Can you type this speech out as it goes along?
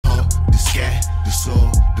the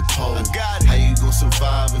sword, the pole. I got it. How you gonna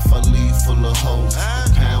survive if I leave full of hoes?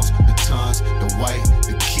 The pounds, the tons, the white,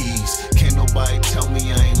 the keys. Can't nobody tell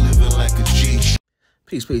me I ain't living like a G.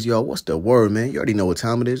 Peace, y'all. What's the word, man? You already know what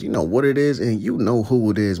time it is. You know what it is, and you know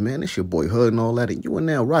who it is, man. It's your boy Hood and all that, and you are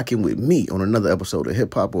now rocking with me on another episode of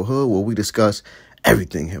Hip Hop with Hood, where we discuss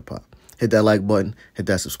everything hip hop. Hit that like button, hit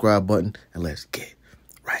that subscribe button, and let's get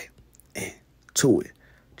right into it.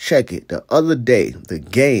 Check it. The other day, The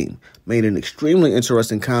Game made an extremely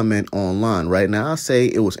interesting comment online. Right now, I say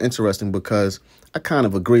it was interesting because I kind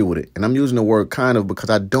of agree with it, and I'm using the word kind of because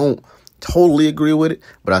I don't totally agree with it,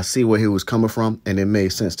 but I see where he was coming from, and it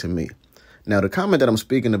made sense to me. Now, the comment that I'm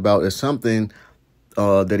speaking about is something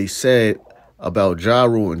that he said about Ja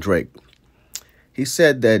Rule and Drake. He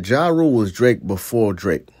said that Ja Rule was Drake before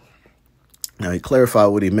Drake. Now, he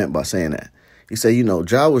clarified what he meant by saying that. He said, you know,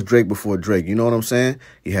 Ja was Drake before Drake. You know what I'm saying?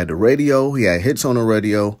 He had the radio. He had hits on the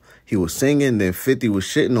radio. He was singing. Then 50 was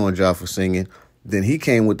shitting on Ja for singing. Then he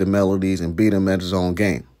came with the melodies and beat him at his own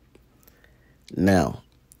game. Now,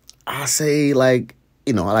 I say, like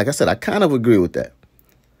I said, I kind of agree with that.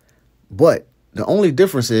 But the only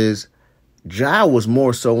difference is Ja was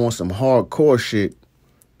more so on some hardcore shit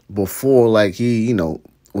before, like, he,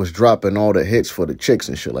 was dropping all the hits for the chicks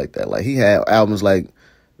and shit like that. Like, he had albums like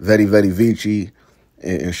Vedi Vedi Vici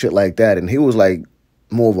and shit like that. And he was, like,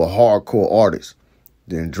 more of a hardcore artist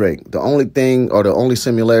than Drake. The only thing or the only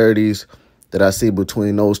similarities that I see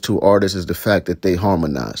between those two artists is the fact that they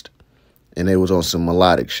harmonized. And they was on some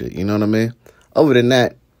melodic shit, you know what I mean? Other than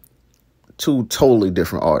that, two totally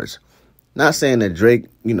different artists. Not saying that Drake,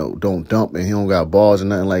 don't dump and he don't got balls or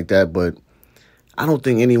nothing like that, but I don't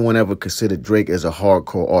think anyone ever considered Drake as a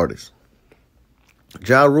hardcore artist.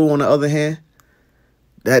 Ja Rule, on the other hand,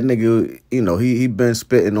 that nigga, he been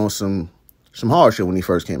spitting on some hard shit when he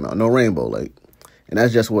first came out. No Rainbow, like, and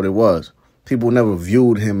that's just what it was. People never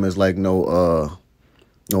viewed him as like no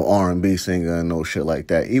R&B singer and no shit like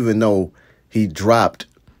that, even though he dropped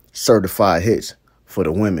certified hits for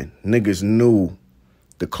the women. Niggas knew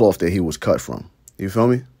the cloth that he was cut from. You feel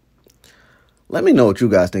me? Let me know what you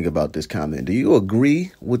guys think about this comment. Do you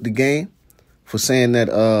agree with The Game for saying that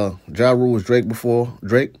Ja Rule was Drake before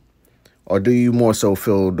Drake? Or do you more so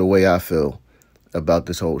feel the way I feel about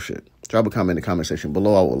this whole shit? Drop a comment in the comment section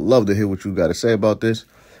below. I would love to hear what you got to say about this.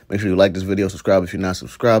 Make sure you like this video, subscribe if you're not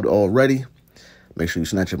subscribed already. Make sure you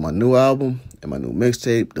snatch up my new album and my new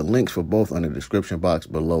mixtape. The links for both are in the description box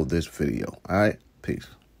below this video. All right? Peace.